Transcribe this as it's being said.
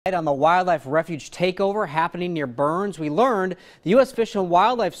On the wildlife refuge takeover happening near Burns, we learned the U.S. Fish and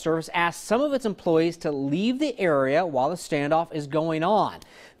Wildlife Service asked some of its employees to leave the area while the standoff is going on.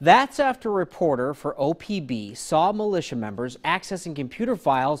 That's after a reporter for OPB saw militia members accessing computer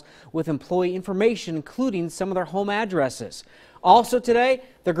files with employee information, including some of their home addresses. Also today,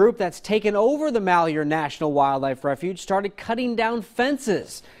 the group that's taken over the Malheur National Wildlife Refuge started cutting down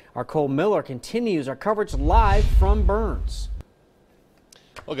fences. Our Cole Miller continues our coverage live from Burns.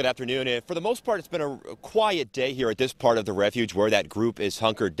 Well, good afternoon. For the most part, it's been a quiet day here at this part of the refuge where that group is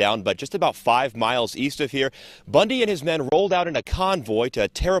hunkered down. But just about 5 miles east of here, Bundy and his men rolled out in a convoy to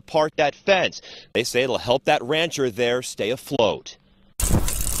tear apart that fence. They say it'll help that rancher there stay afloat.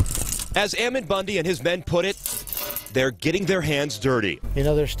 As Ammon Bundy and his men put it, they're getting their hands dirty. You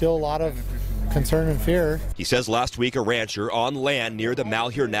know, there's still a lot of concern and fear. He says last week a rancher on land near the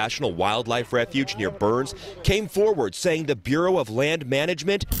Malheur National Wildlife Refuge near Burns came forward saying the Bureau of Land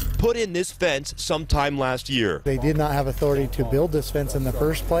Management put in this fence sometime last year. They did not have authority to build this fence in the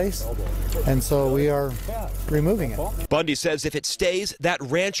first place, and so we are removing it. Bundy says if it stays, that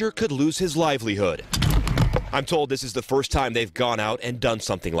rancher could lose his livelihood. I'm told this is the first time they've gone out and done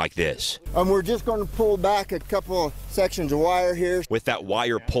something like this. We're just going to pull back a couple of sections of wire here. With that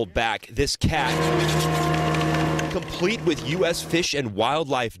wire pulled back, this cat, complete with U.S. Fish and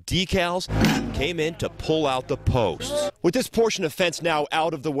Wildlife decals, came in to pull out the posts. With this portion of fence now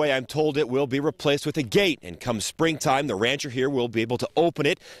out of the way, I'm told it will be replaced with a gate. And come springtime, the rancher here will be able to open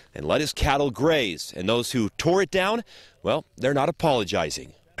it and let his cattle graze. And those who tore it down, well, they're not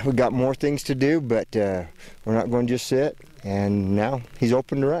apologizing. We got more things to do, but we're not going to just sit, and now he's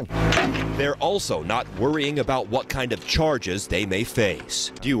open to run. They're also not worrying about what kind of charges they may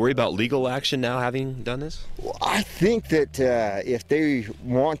face. Do you worry about legal action now having done this? Well, I think that if they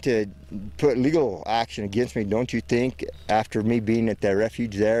want to put legal action against me, don't you think after me being at the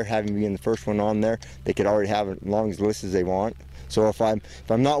refuge there, having been the first one on there, they could already have as long as list as they want? So if I'm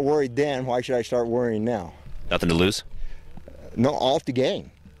not worried then, why should I start worrying now? Nothing to lose? No, all to gain.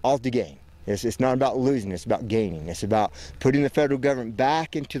 All to gain. It's not about losing, it's about gaining. It's about putting the federal government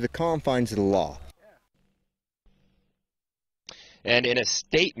back into the confines of the law. And in a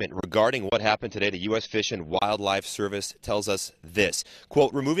statement regarding what happened today, the U.S. Fish and Wildlife Service tells us this,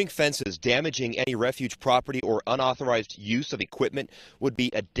 quote, removing fences, damaging any refuge property, or unauthorized use of equipment would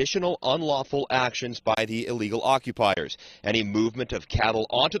be additional unlawful actions by the illegal occupiers. Any movement of cattle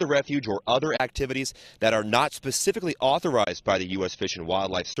onto the refuge or other activities that are not specifically authorized by the U.S. Fish and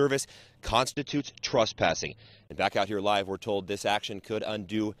Wildlife Service constitutes trespassing. And back out here live, we're told this action could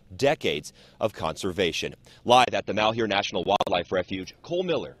undo decades of conservation. Live at the Malheur National Wildlife Refuge, Cole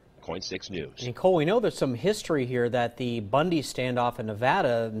Miller, KOIN 6 News. And Cole, we know there's some history here that the Bundy standoff in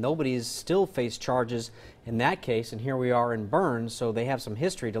Nevada, nobody's still faced charges in that case, and here we are in Burns, so they have some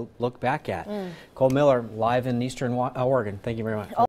history to look back at. Cole Miller, live in Eastern Oregon. Thank you very much.